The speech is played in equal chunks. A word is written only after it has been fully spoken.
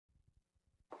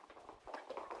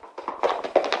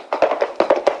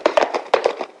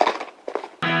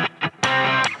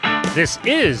This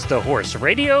is the Horse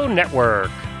Radio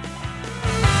Network.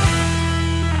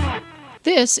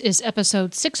 This is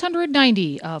episode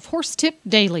 690 of Horse Tip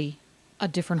Daily. A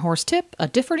different horse tip, a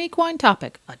different equine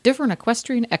topic, a different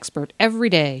equestrian expert every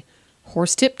day.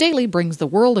 Horse Tip Daily brings the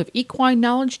world of equine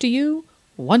knowledge to you,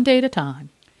 one day at a time.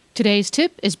 Today's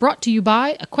tip is brought to you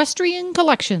by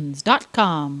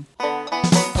EquestrianCollections.com.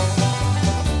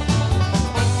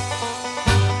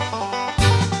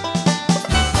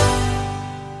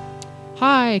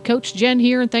 Hi, Coach Jen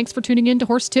here, and thanks for tuning in to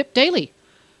Horse Tip Daily.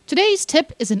 Today's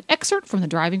tip is an excerpt from the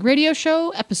Driving Radio Show,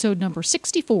 episode number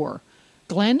 64.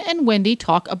 Glenn and Wendy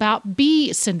talk about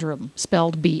B syndrome,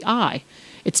 spelled B-I,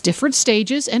 its different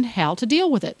stages and how to deal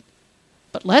with it.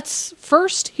 But let's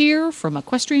first hear from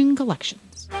Equestrian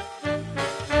Collections.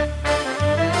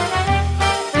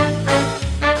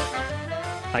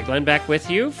 Hi, Glenn, back with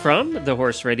you from the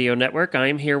Horse Radio Network.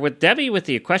 I'm here with Debbie with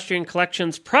the Equestrian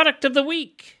Collections Product of the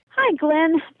Week. Hi,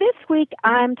 Glenn. This week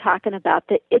I'm talking about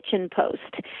the itchin'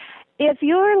 post. If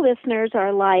your listeners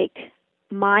are like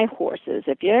my horses,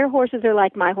 if your horses are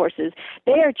like my horses,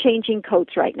 they are changing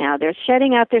coats right now. They're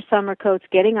shedding out their summer coats,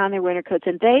 getting on their winter coats,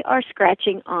 and they are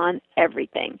scratching on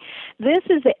everything. This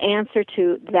is the answer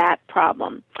to that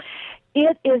problem.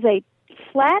 It is a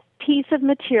flat piece of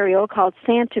material called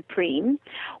Santoprene,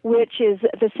 which is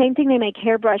the same thing they make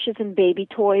hairbrushes and baby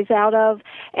toys out of,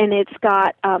 and it's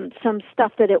got some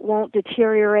stuff that it won't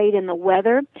deteriorate in the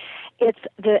weather. It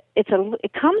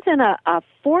comes in a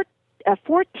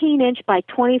 14-inch by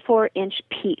 24-inch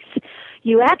piece.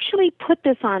 You actually put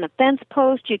this on a fence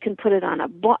post. You can put it on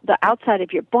the outside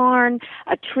of your barn,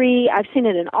 a tree. I've seen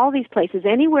it in all these places.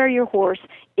 Anywhere your horse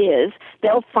is,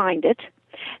 they'll find it.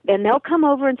 Then they'll come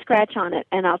over and scratch on it.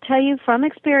 And I'll tell you from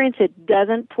experience, it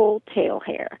doesn't pull tail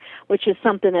hair, which is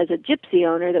something as a gypsy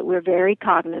owner that we're very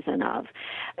cognizant of.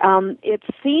 It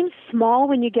seems small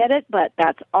when you get it, but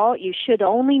that's all. You should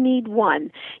only need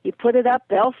one. You put it up,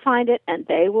 they'll find it, and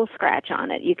they will scratch on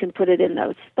it. You can put it in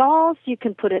those stalls. You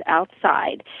can put it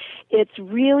outside. It's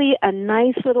really a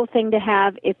nice little thing to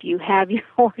have if you have your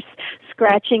horse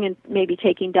scratching and maybe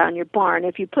taking down your barn.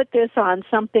 If you put this on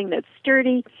something that's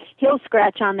sturdy, he'll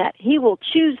scratch on that. He will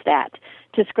choose that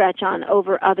to scratch on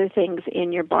over other things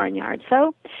in your barnyard.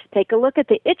 So take a look at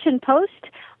the itchin' post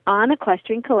on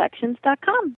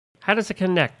EquestrianCollections.com. How does it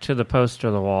connect to the post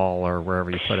or the wall or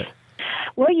wherever you put it?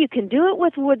 Well, you can do it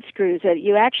with wood screws.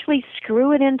 You actually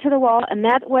screw it into the wall, and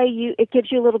that way it gives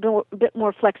you a little bit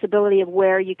more flexibility of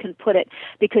where you can put it,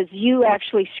 because you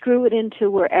actually screw it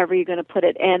into wherever you're going to put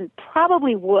it, and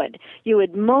probably wood. You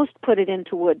would most put it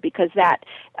into wood because that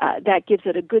gives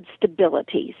it a good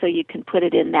stability, so you can put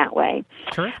it in that way.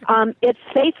 Terrific. It's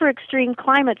safe for extreme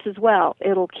climates as well.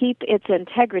 It'll keep its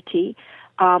integrity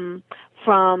from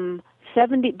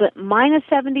minus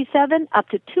 77 up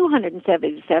to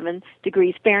 277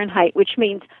 degrees Fahrenheit, which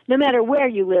means no matter where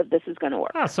you live, this is going to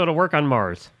work. Ah, so it'll work on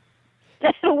Mars.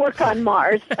 It'll work on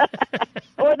Mars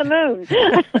or the moon.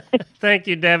 Thank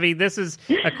you, Debbie. This is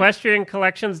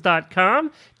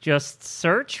EquestrianCollections.com. Just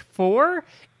search for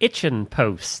Itchin'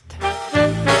 Post.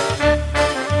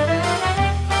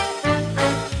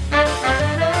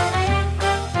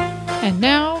 And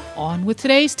now, on with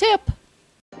today's tip.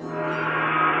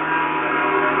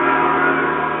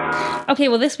 Okay,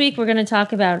 well, this week we're going to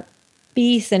talk about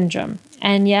bee syndrome.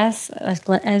 And yes,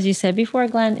 as you said before,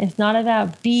 Glenn, it's not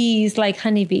about bees like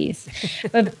honeybees.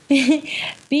 But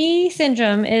bee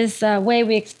syndrome is a way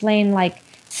we explain like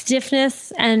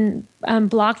stiffness and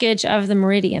blockage of the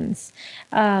meridians.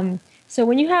 So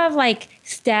when you have like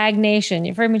stagnation,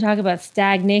 you've heard me talk about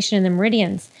stagnation in the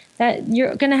meridians, that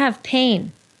you're going to have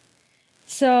pain.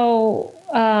 So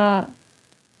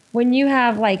when you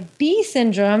have like bee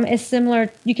syndrome, it's similar.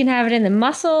 You can have it in the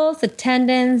muscles, the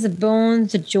tendons, the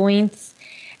bones, the joints.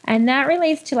 And that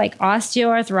relates to like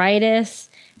osteoarthritis,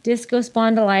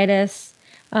 discospondylitis.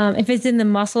 If it's in the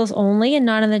muscles only and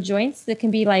not in the joints, it can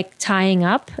be like tying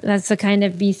up. That's a kind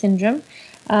of bee syndrome.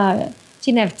 You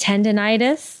can have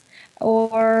tendinitis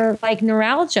or like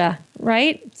neuralgia,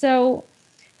 right? So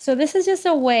this is just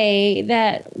a way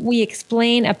that we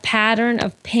explain a pattern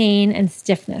of pain and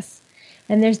stiffness.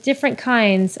 And there's different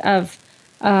kinds of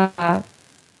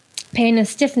pain and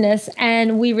stiffness,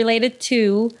 and we relate it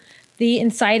to the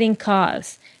inciting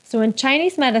cause. So in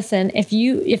Chinese medicine, if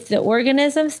the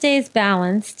organism stays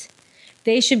balanced,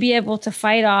 they should be able to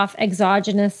fight off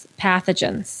exogenous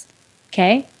pathogens.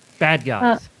 Okay? Bad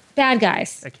guys. Bad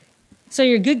guys. Okay. So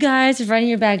your good guys are fighting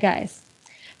your bad guys.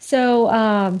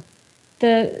 So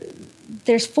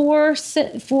there's four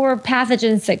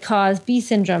pathogens that cause bee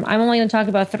syndrome. I'm only going to talk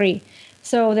about 3.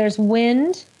 So there's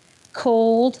wind,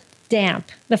 cold,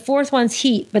 damp. The fourth one's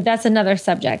heat, but that's another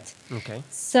subject. Okay.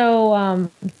 So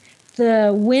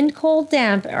the wind, cold,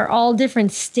 damp are all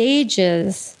different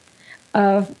stages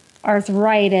of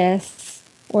arthritis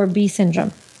or B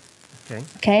syndrome. Okay.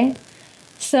 Okay.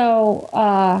 So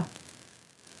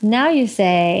now you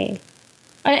say,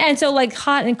 and so like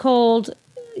hot and cold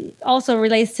also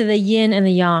relates to the yin and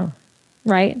the yang,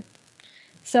 right?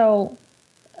 So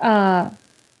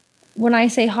when I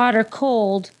say hot or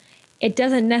cold, it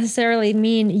doesn't necessarily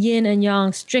mean yin and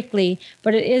yang strictly,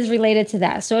 but it is related to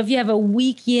that. So if you have a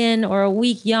weak yin or a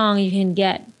weak yang, you can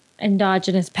get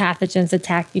endogenous pathogens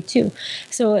attack you too.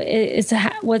 So it's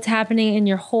what's happening in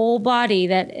your whole body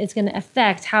that is going to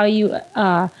affect how you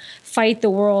fight the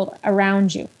world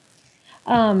around you.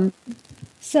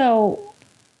 So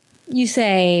you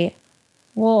say,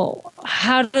 well,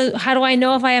 how do I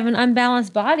know if I have an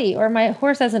unbalanced body or my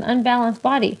horse has an unbalanced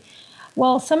body?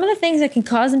 Well, some of the things that can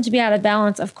cause him to be out of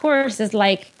balance, of course, is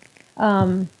like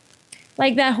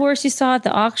that horse you saw at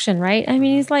the auction, right? I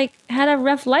mean, he's like had a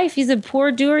rough life. He's a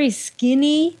poor doer. He's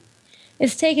skinny.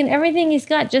 It's taken everything he's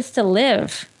got just to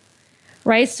live,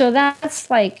 right? So that's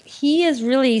like he is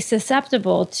really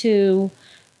susceptible to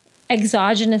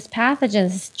exogenous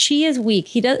pathogens. His chi is weak.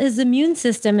 His immune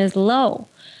system is low,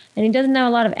 and he doesn't have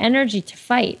a lot of energy to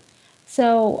fight.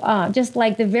 So just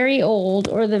like the very old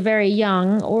or the very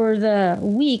young or the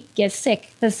weak get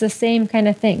sick, that's the same kind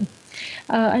of thing.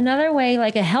 Another way,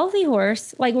 like a healthy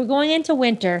horse, like we're going into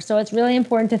winter, so it's really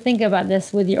important to think about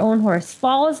this with your own horse.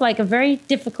 Fall is like a very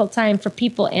difficult time for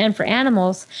people and for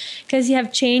animals because you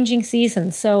have changing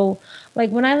seasons. So like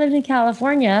when I lived in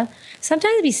California,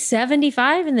 sometimes it'd be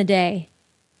 75 in the day,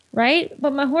 right?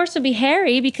 But my horse would be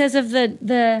hairy because of it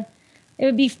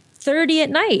would be 30 at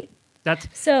night.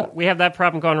 We have that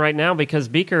problem going right now because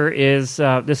Beaker is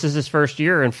this is his first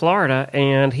year in Florida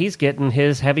and he's getting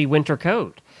his heavy winter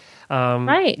coat.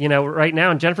 Right. You know, right now,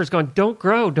 and Jennifer's going, don't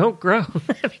grow.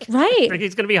 Right.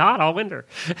 He's going to be hot all winter.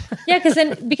 Yeah,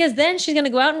 because then she's going to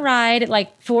go out and ride at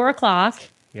like 4:00.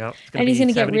 Yep. And he's going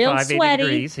to get real sweaty.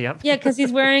 Degrees, yep. Yeah, because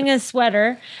he's wearing a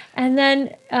sweater. And then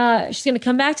she's going to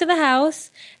come back to the house.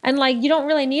 And like, you don't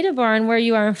really need a barn where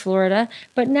you are in Florida.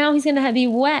 But now he's going to be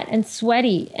wet and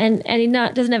sweaty. And he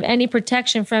doesn't have any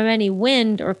protection from any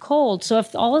wind or cold. So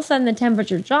if all of a sudden the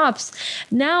temperature drops,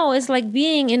 now it's like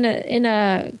being in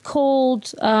a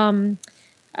cold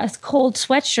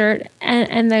sweatshirt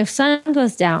and the sun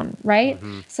goes down, right?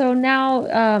 Mm-hmm. So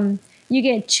now you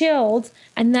get chilled,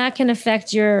 and that can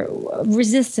affect your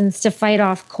resistance to fight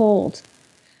off cold.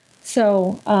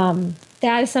 So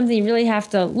that is something you really have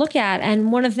to look at.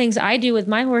 And one of the things I do with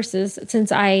my horses,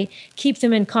 since I keep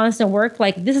them in constant work,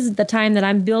 like this is the time that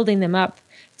I'm building them up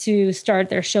to start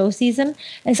their show season,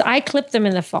 is I clip them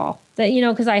in the fall. That, you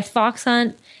know, because I fox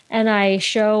hunt and I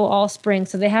show all spring,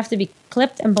 so they have to be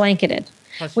clipped and blanketed.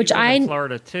 Plus, you live in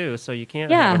Florida too, so you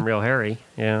can't have them real hairy.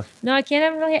 Yeah. No, I can't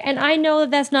have them real hairy. And I know that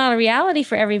that's not a reality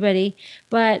for everybody,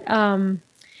 but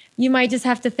you might just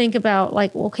have to think about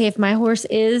like, okay, if my horse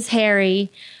is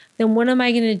hairy, then what am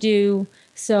I going to do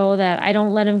so that I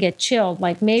don't let him get chilled?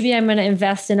 Like maybe I'm going to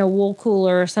invest in a wool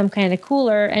cooler or some kind of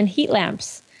cooler and heat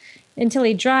lamps until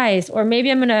he dries. Or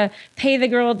maybe I'm going to pay the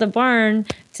girl at the barn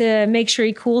to make sure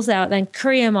he cools out, then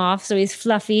curry him off so he's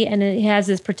fluffy and he has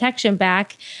his protection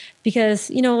back. Because,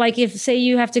 you know, like if, say,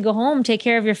 you have to go home, take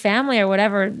care of your family or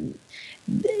whatever,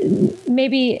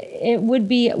 maybe it would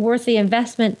be worth the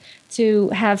investment to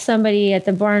have somebody at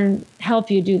the barn help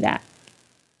you do that.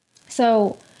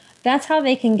 So that's how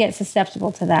they can get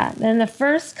susceptible to that. Then the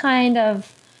first kind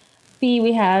of bee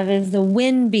we have is the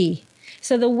wind bee.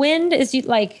 So the wind is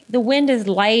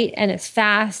light and it's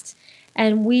fast,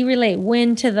 and we relate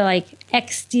wind to the like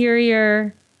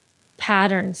exterior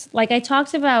patterns. Like I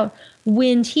talked about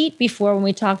wind heat before when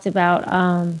we talked about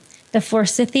the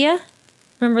forsythia.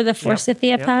 Remember the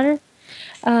forsythia powder?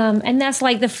 And that's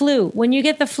like the flu. When you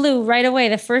get the flu right away,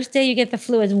 the first day you get the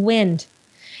flu is wind.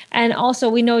 And also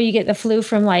we know you get the flu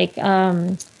from like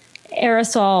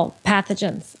aerosol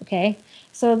pathogens, okay?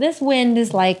 So this wind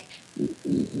is like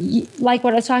what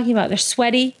I was talking about. They're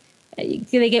sweaty,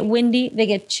 they get windy, they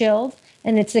get chilled,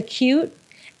 and it's acute.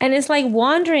 And it's like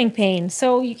wandering pain.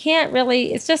 So you can't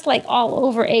really, it's just like all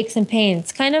over aches and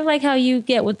pains. Kind of like how you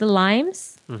get with the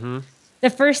Lymes. Mm-hmm. The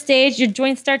first stage, your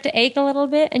joints start to ache a little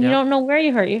bit and you don't know where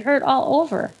you hurt. You hurt all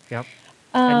over. Yep.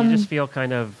 And you just feel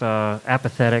kind of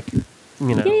apathetic, you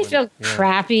know. Yeah, you feel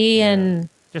crappy and...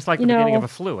 Just like the beginning of a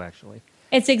flu, actually.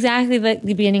 It's exactly like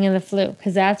the beginning of the flu,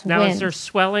 because that's now, wind. Is there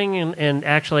swelling and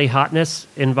actually hotness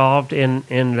involved in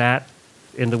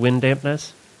the wind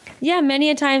dampness? Yeah, many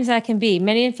a times that can be.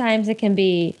 Many a times it can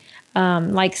be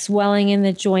like swelling in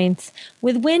the joints.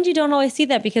 With wind, you don't always see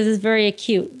that because it's very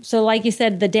acute. So, like you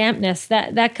said, the dampness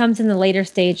that comes in the later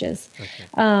stages.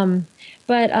 Okay.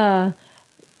 But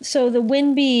so the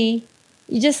wind bee,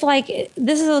 you just like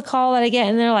this is a call that I get,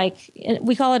 and they're like,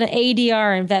 we call it an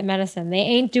ADR in vet medicine. They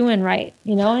ain't doing right,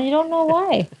 and you don't know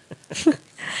why.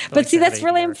 But like see, that that's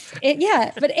really,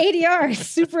 yeah, but ADR is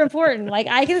super important. Like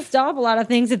I can stop a lot of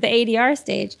things at the ADR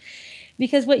stage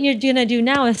because what you're going to do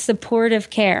now is supportive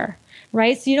care,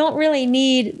 right? So you don't really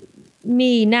need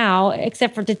me now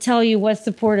except for to tell you what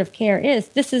supportive care is.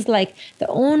 This is like the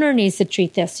owner needs to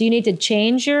treat this. So you need to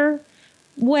change your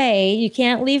way. You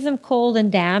can't leave them cold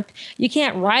and damp. You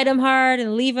can't ride them hard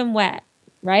and leave them wet,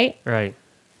 right? Right.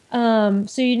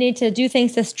 So you need to do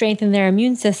things to strengthen their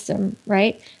immune system,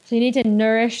 right? So you need to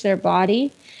nourish their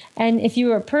body. And if you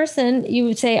were a person, you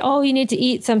would say, oh, you need to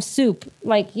eat some soup,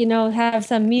 like, have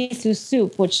some miso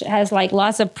soup, which has like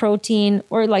lots of protein,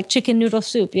 or like chicken noodle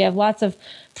soup. You have lots of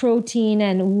protein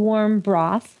and warm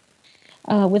broth.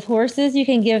 With horses, you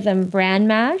can give them bran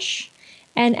mash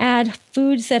and add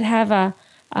foods that have a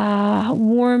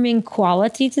warming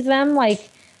quality to them. Like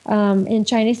in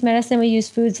Chinese medicine, we use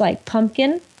foods like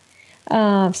pumpkin,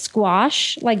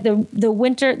 squash, like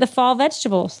the fall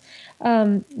vegetables,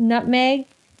 nutmeg,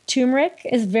 turmeric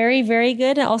is very, very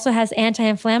good. It also has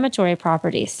anti-inflammatory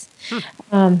properties,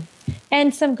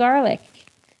 and some garlic.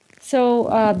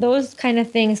 So those kind of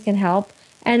things can help.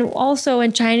 And also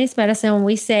in Chinese medicine, when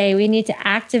we say we need to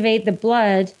activate the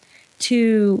blood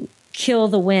to kill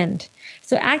the wind.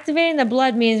 So activating the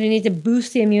blood means we need to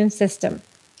boost the immune system.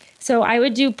 So I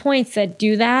would do points that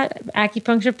do that,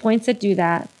 acupuncture points that do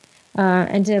that,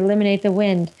 and to eliminate the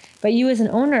wind. But you as an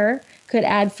owner could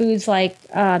add foods like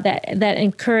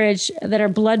that are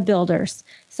blood builders.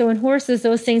 So in horses,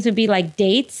 those things would be like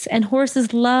dates, and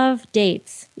horses love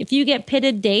dates. If you get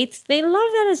pitted dates, they love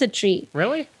that as a treat.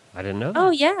 Really? I didn't know that.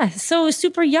 Oh, yeah. So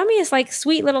super yummy. It's like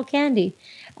sweet little candy.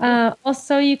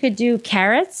 Also, you could do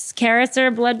carrots. Carrots are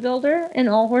a blood builder, and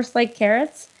all horse like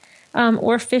carrots,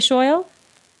 or fish oil.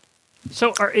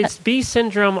 So is bee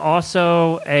syndrome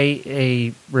also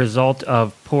a result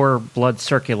of poor blood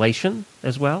circulation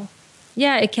as well?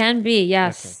 Yeah, it can be.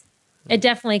 Yes, okay. It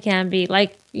definitely can be.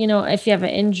 Like, if you have an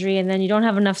injury and then you don't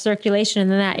have enough circulation and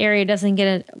then that area doesn't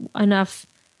get enough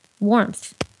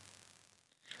warmth.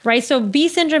 Right? So bee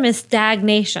syndrome is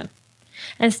stagnation.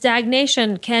 And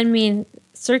stagnation can mean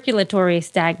circulatory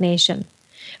stagnation.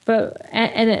 But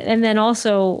and then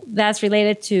also that's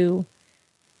related to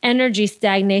energy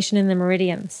stagnation in the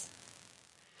meridians.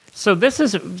 So this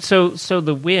is so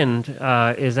the wind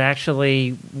is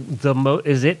actually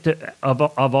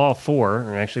of all four,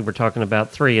 and actually we're talking about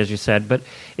three as you said, but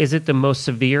is it the most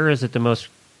severe? Is it the most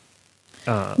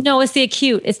No, it's the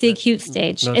acute. It's the acute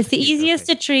stage. It's the easiest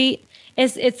to treat.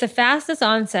 It's the fastest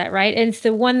onset, right? And it's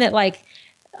the one that like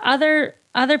other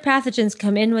pathogens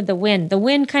come in with the wind. The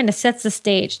wind kind of sets the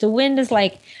stage. The wind is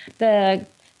like the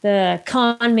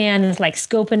con man is like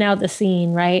scoping out the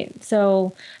scene, right?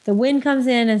 So the wind comes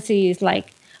in and sees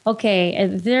like, okay,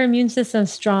 is their immune system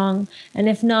strong? And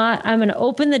if not, I'm going to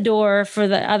open the door for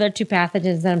the other two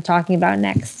pathogens that I'm talking about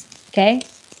next. Okay?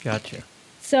 Gotcha.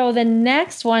 So the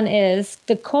next one is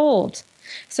the cold.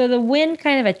 So the wind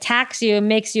kind of attacks you and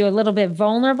makes you a little bit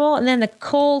vulnerable. And then the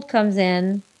cold comes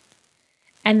in,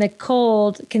 and the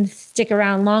cold can stick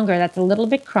around longer. That's a little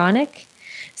bit chronic.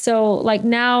 So like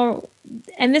now,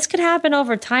 and this could happen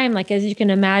over time, like as you can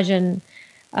imagine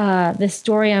the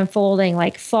story unfolding,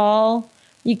 like fall,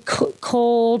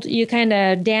 cold, you kind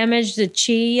of damage the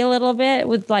chi a little bit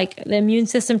with like the immune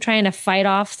system trying to fight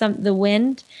off the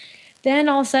wind. Then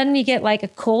all of a sudden you get like a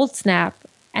cold snap,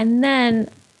 and then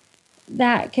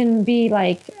that can be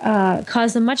like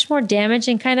cause a much more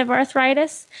damaging kind of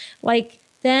arthritis. Like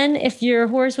then if your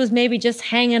horse was maybe just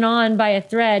hanging on by a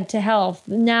thread to health,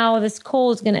 now this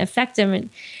cold is going to affect him. And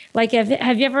like,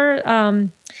 have you ever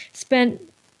spent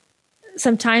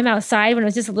some time outside when it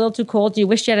was just a little too cold? You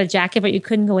wished you had a jacket, but you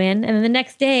couldn't go in. And then the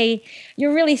next day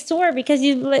you're really sore because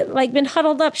you've like been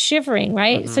huddled up shivering,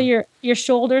 right? Mm-hmm. So your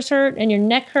shoulders hurt and your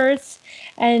neck hurts.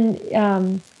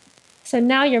 And so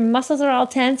now your muscles are all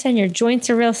tense and your joints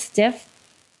are real stiff.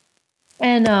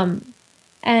 And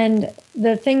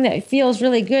the thing that feels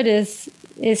really good is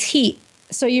heat.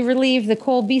 So you relieve the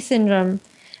cold bee syndrome.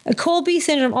 A cold bee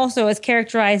syndrome also is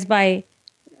characterized by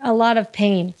a lot of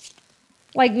pain,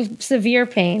 like severe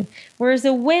pain, whereas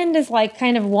the wind is like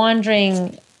kind of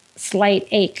wandering, slight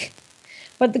ache.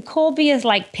 But the cold bee is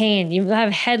like pain. You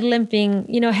have head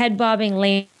limping, head bobbing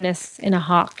lameness in a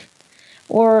hawk,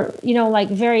 or, like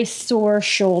very sore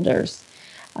shoulders.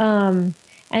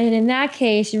 And in that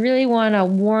case, you really want to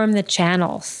warm the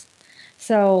channels.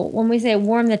 So when we say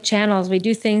warm the channels, we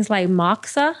do things like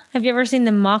moxa. Have you ever seen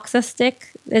the moxa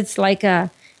stick? It's like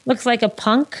looks like a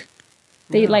punk.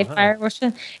 They light fireworks.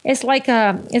 It's like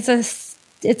it's a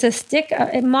stick.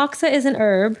 Moxa is an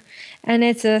herb, and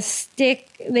it's a stick.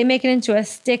 They make it into a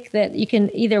stick that you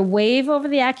can either wave over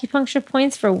the acupuncture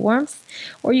points for warmth,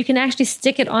 or you can actually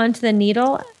stick it onto the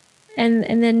needle, and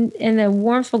the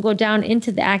warmth will go down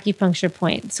into the acupuncture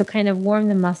point. So kind of warm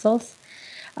the muscles.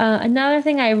 Another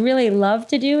thing I really love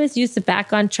to do is use the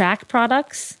Back on Track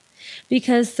products,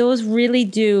 because those really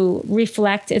do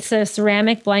reflect. It's a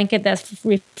ceramic blanket that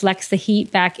reflects the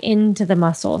heat back into the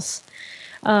muscles.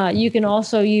 You can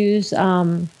also use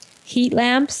heat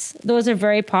lamps. Those are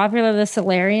very popular, the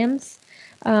solariums.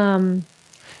 Well,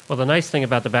 the nice thing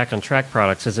about the Back on Track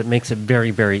products is it makes it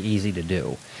very, very easy to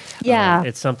do. Yeah.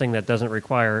 It's something that doesn't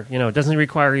require, it doesn't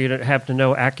require you to have to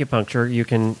know acupuncture. You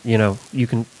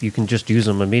can just use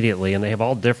them immediately. And they have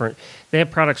all different, they have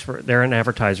products they're an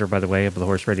advertiser, by the way, of the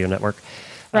Horse Radio Network.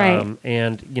 Right.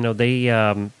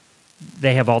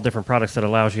 They have all different products that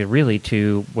allows you really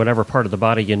to, whatever part of the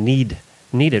body you need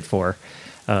it for,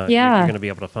 you're going to be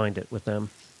able to find it with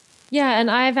them. Yeah,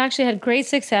 and I've actually had great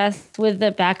success with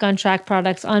the Back on Track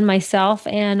products on myself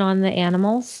and on the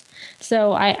animals.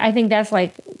 So I think that's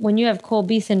like, when you have cold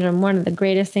bee syndrome, one of the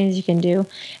greatest things you can do.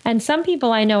 And some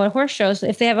people I know at horse shows,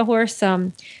 if they have a horse,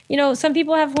 some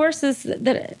people have horses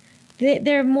that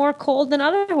they're more cold than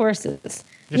other horses.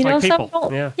 Just like people. Some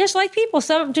don't. Yeah. Just like people.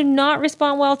 Some do not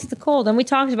respond well to the cold. And we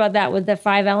talked about that with the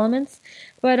 5 elements.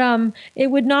 But it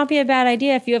would not be a bad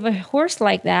idea if you have a horse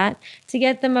like that to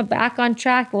get them a Back on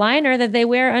Track liner that they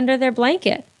wear under their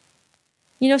blanket.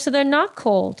 So they're not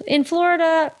cold. In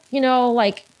Florida, you don't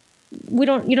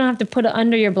have to put it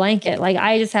under your blanket. Like,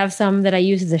 I just have some that I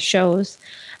use as the shows.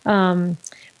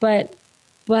 But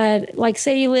like,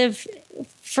 say you live,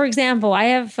 for example, I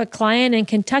have a client in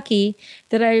Kentucky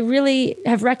that I really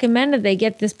have recommended they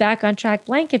get this Back on Track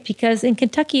blanket, because in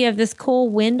Kentucky you have this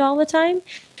cold wind all the time.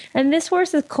 And this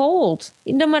horse is cold.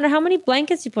 No matter how many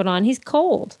blankets you put on, he's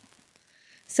cold.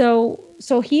 So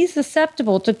he's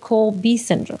susceptible to cold bee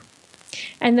syndrome.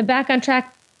 And the Back on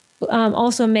Track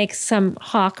also makes some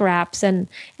hawk wraps and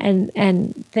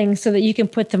things so that you can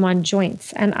put them on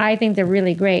joints. And I think they're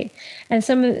really great. And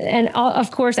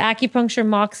of course, acupuncture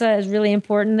moxa is really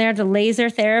important there. The laser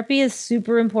therapy is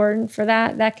super important for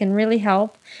that. That can really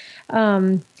help.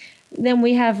 Then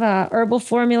we have herbal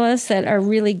formulas that are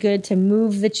really good to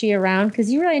move the chi around,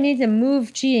 because you really need to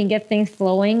move chi and get things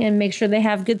flowing and make sure they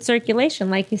have good circulation,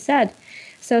 like you said.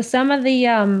 So some of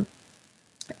the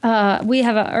we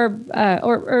have a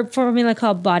herb formula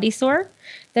called Body Sore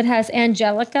that has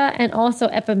angelica and also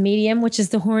epimedium, which is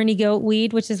the horny goat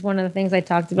weed, which is one of the things I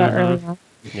talked about earlier on.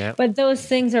 Yep. But those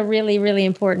things are really, really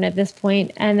important at this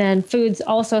point. And then foods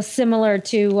also similar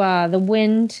to the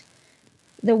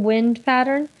wind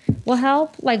pattern will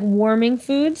help, like warming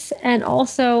foods, and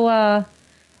also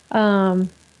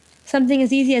something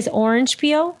as easy as orange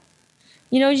peel.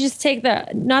 You just take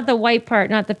not the white part,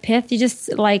 not the pith. You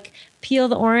just like peel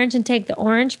the orange and take the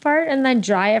orange part and then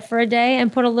dry it for a day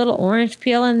and put a little orange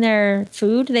peel in their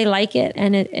food. They like it,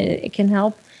 and it can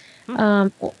help.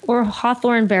 Or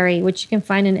hawthorn berry, which you can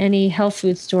find in any health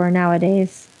food store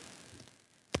nowadays.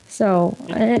 So,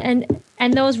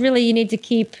 and those really you need to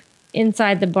keep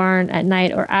inside the barn at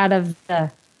night or out of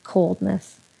the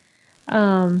coldness.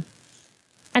 And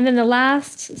then the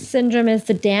last syndrome is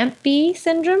the damp bee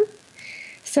syndrome.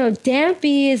 So damp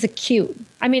bee is acute.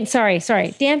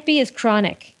 Damp bee is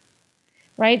chronic,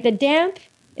 right? The damp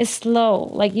is slow.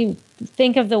 Like, you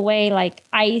think of the way like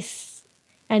ice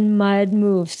and mud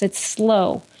moves. It's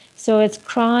slow. So it's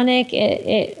chronic.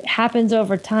 It happens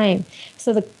over time.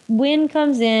 So the wind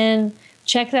comes in,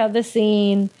 checks out the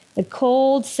scene, the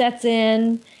cold sets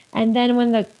in, and then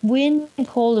when the wind and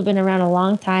cold have been around a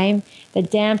long time, the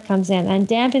damp comes in. And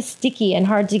damp is sticky and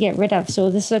hard to get rid of. So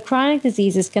this is a chronic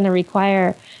disease. It's going to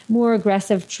require more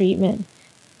aggressive treatment.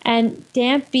 And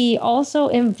damp bee also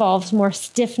involves more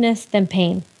stiffness than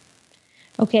pain.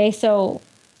 Okay, so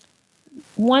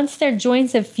once their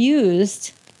joints have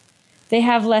fused, they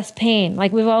have less pain.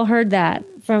 Like, we've all heard that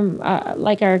from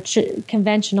like our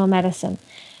conventional medicine.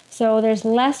 So there's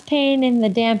less pain in the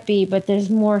damp bee, but there's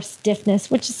more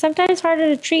stiffness, which is sometimes harder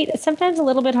to treat, sometimes a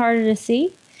little bit harder to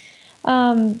see.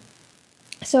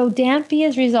 So damp bee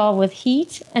is resolved with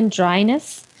heat and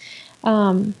dryness.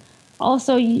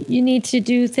 Also, you need to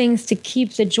do things to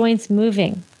keep the joints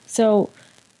moving. So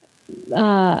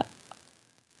our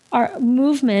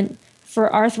movement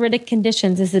for arthritic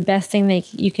conditions is the best thing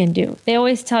you can do. They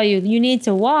always tell you need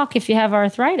to walk if you have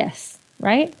arthritis.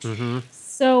 right? Mm-hmm.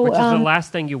 So, which is the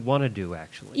last thing you want to do,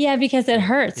 actually. Yeah, because it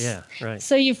hurts. Yeah, right.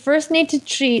 So you first need to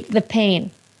treat the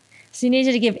pain. So you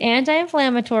need to give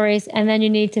anti-inflammatories, and then you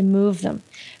need to move them.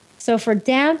 So for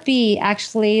damp B,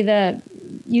 actually,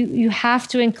 you have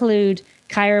to include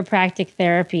chiropractic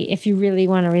therapy if you really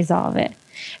want to resolve it,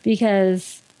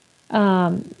 because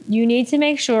you need to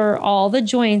make sure all the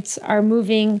joints are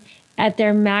moving at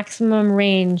their maximum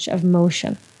range of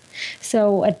motion.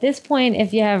 So at this point,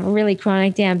 if you have really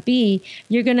chronic damp B,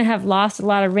 you're going to have lost a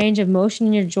lot of range of motion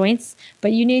in your joints,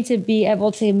 but you need to be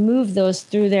able to move those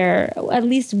through their, at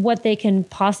least what they can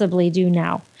possibly do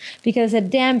now. Because a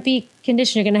damp B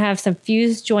condition, you're going to have some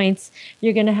fused joints,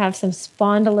 you're going to have some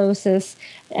spondylosis,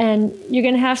 and you're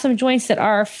going to have some joints that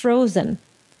are frozen.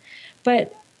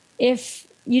 But if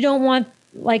you don't want,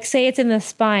 like say it's in the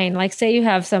spine, like say you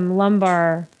have some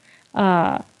lumbar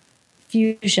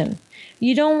fusion,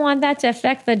 you don't want that to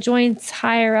affect the joints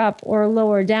higher up or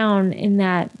lower down in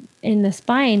the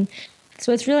spine.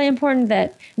 So it's really important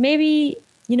that maybe,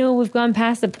 we've gone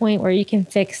past the point where you can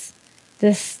fix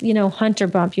this, hunter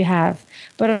bump you have,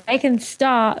 but I can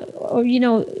stop,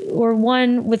 or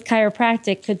one with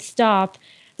chiropractic could stop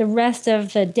the rest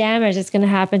of the damage that's going to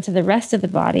happen to the rest of the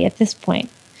body at this point.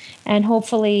 And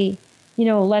hopefully,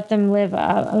 let them live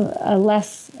a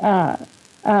less,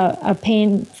 a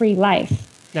pain-free life.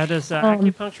 Now, does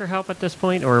acupuncture help at this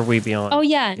point, or are we beyond? Oh,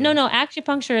 yeah. No,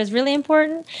 acupuncture is really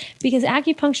important because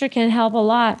acupuncture can help a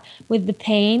lot with the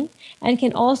pain and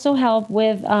can also help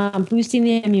with boosting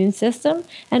the immune system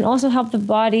and also help the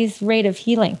body's rate of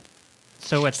healing.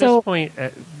 So at this point,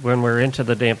 when we're into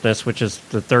the dampness, which is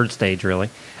the third stage, really,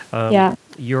 your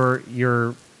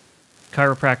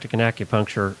chiropractic and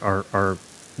acupuncture are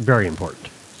very important.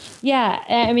 Yeah,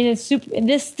 I mean, it's super.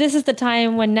 This is the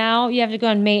time when now you have to go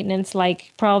on maintenance,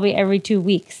 like probably every 2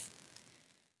 weeks.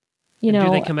 Do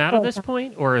they come out at this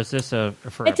point, or is this a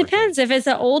forever? It depends. If it's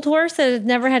an old horse that has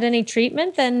never had any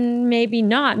treatment, then maybe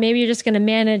not. Maybe you're just going to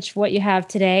manage what you have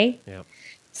today. Yep.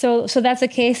 So that's a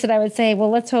case that I would say, well,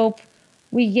 let's hope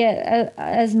we get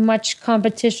as much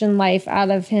competition life out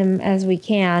of him as we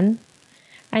can,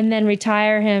 and then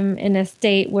retire him in a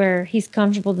state where he's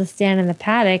comfortable to stand in the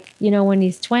paddock, when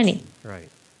he's 20. Right.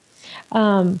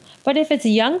 But if it's a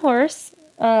young horse,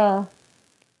 like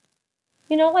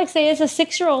say it's a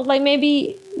 6-year-old, like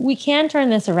maybe we can turn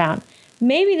this around.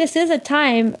 Maybe this is a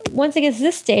time, once it gets to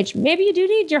this stage, maybe you do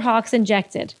need your hocks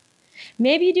injected.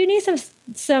 Maybe you do need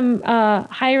some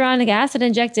hyaluronic acid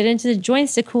injected into the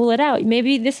joints to cool it out.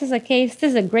 Maybe this is a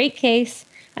great case.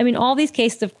 I mean, all these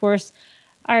cases, of course,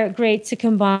 are great to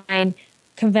combine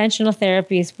conventional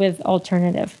therapies with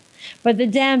alternative. But the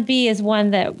damp B is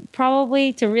one that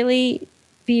probably to really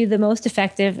be the most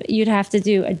effective, you'd have to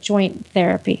do a joint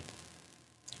therapy.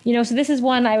 So this is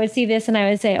one I would see this and I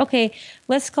would say, okay,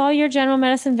 let's call your general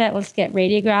medicine vet. Let's get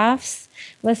radiographs.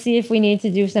 Let's see if we need to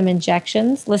do some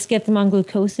injections. Let's get them on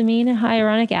glucosamine and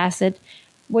hyaluronic acid,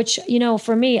 which,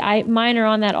 for me, mine are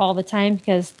on that all the time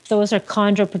because those are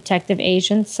chondroprotective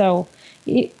agents. So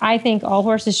I think all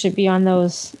horses should be on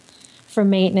those for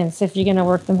maintenance if you're going to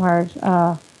work them hard.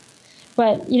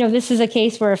 But, this is a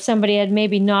case where if somebody had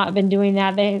maybe not been doing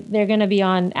that, they're going to be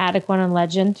on Adequan and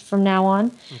Legend from now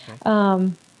on.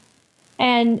 Okay.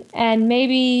 And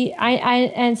maybe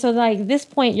and so like this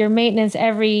point, your maintenance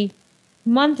every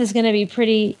month is going to be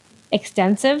pretty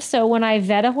extensive. So when I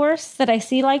vet a horse that I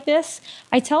see like this,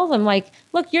 I tell them like,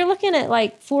 look, you're looking at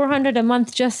like $400 a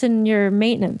month just in your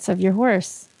maintenance of your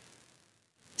horse.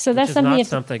 So that's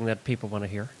something that people want to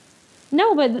hear.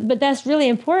 No, but that's really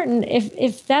important.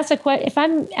 If that's if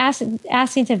I'm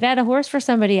asking to vet a horse for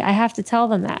somebody, I have to tell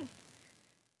them that.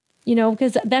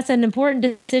 Because that's an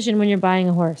important decision when you're buying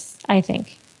a horse, I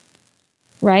think.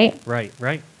 Right? Right.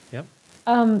 Yep.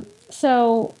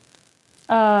 So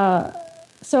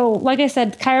like I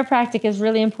said, chiropractic is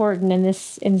really important in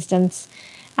this instance.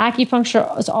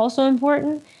 Acupuncture is also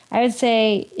important. I would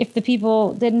say if the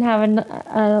people didn't have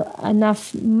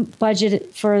enough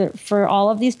budget for all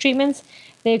of these treatments,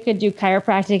 they could do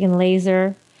chiropractic and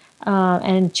laser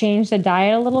and change the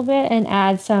diet a little bit and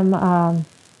add some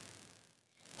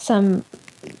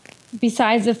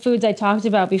besides the foods I talked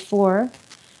about before,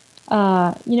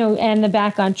 and the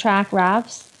back on track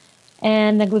wraps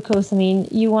and the glucosamine.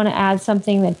 You want to add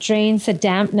something that drains the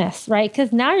dampness, right?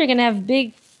 Because now you're going to have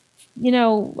big,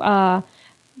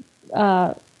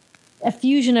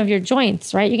 effusion of your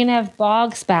joints, right? You're going to have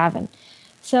bog spavin.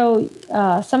 So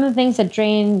some of the things that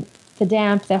drain the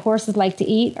damp that horses like to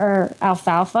eat are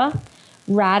alfalfa,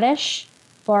 radish,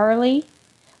 barley,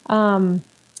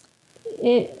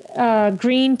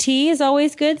 green tea is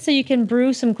always good. So you can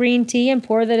brew some green tea and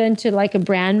pour that into like a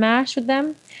bran mash with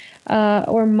them,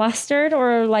 or mustard,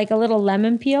 or like a little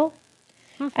lemon peel.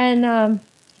 And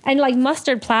like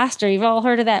mustard plaster. You've all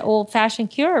heard of that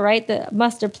old-fashioned cure, right? The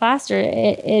mustard plaster.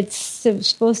 It's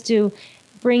supposed to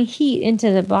bring heat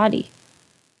into the body.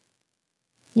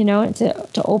 You know,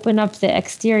 to open up the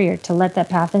exterior, to let that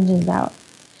pathogens out.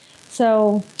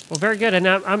 So. Well, very good. And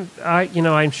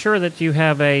I'm sure that you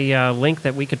have a link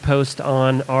that we could post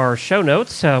on our show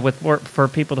notes with more for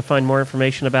people to find more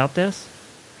information about this.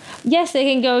 Yes,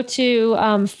 they can go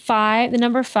to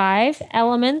 5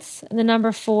 elements,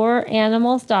 4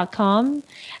 animals.com,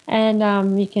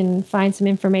 and you can find some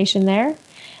information there.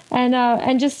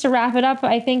 And just to wrap it up,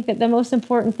 I think that the most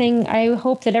important thing I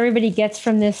hope that everybody gets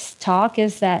from this talk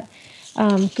is that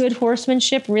good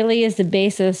horsemanship really is the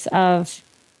basis of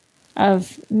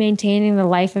maintaining the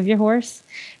life of your horse.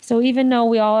 So even though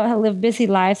we all live busy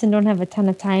lives and don't have a ton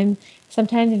of time,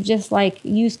 sometimes you just like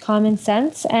use common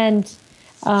sense and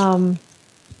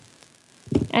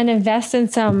invest in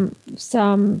some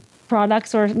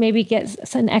products, or maybe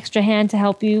get an extra hand to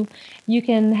help you. You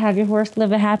can have your horse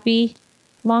live a happy,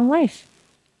 long life.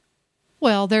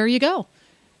 Well, there you go.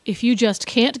 If you just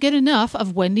can't get enough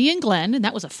of Wendy and Glenn, and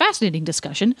that was a fascinating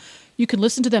discussion, you can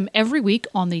listen to them every week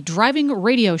on the Driving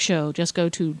Radio Show. Just go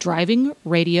to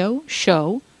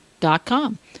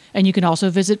drivingradioshow.com. And you can also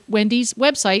visit Wendy's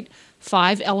website,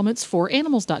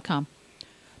 5elementsforanimals.com.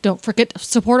 Don't forget to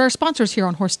support our sponsors here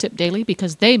on Horse Tip Daily,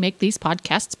 because they make these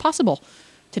podcasts possible.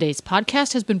 Today's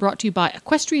podcast has been brought to you by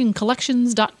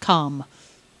EquestrianCollections.com.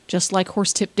 Just like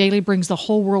Horse Tip Daily brings the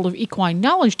whole world of equine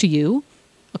knowledge to you,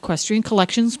 Equestrian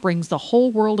Collections brings the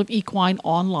whole world of equine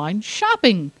online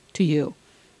shopping to you.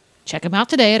 Check them out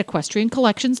today at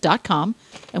EquestrianCollections.com,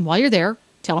 and while you're there,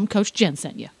 tell them Coach Jen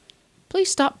sent you.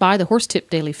 Please stop by the Horse Tip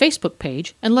Daily Facebook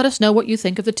page and let us know what you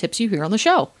think of the tips you hear on the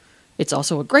show. It's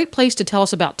also a great place to tell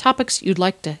us about topics you'd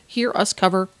like to hear us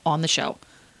cover on the show.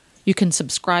 You can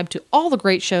subscribe to all the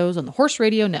great shows on the Horse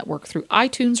Radio Network through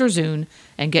iTunes or Zune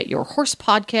and get your horse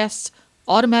podcasts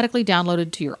automatically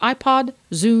downloaded to your iPod,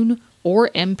 Zune, or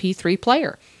MP3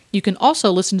 player. You can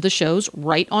also listen to the shows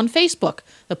right on Facebook.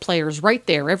 The player's right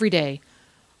there every day.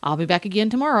 I'll be back again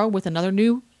tomorrow with another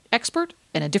new expert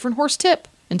and a different horse tip.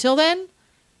 Until then,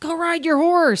 go ride your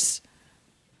horse!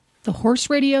 The Horse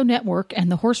Radio Network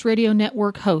and the Horse Radio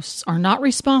Network hosts are not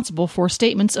responsible for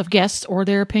statements of guests or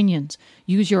their opinions.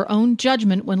 Use your own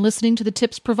judgment when listening to the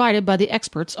tips provided by the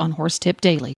experts on Horse Tip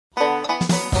Daily.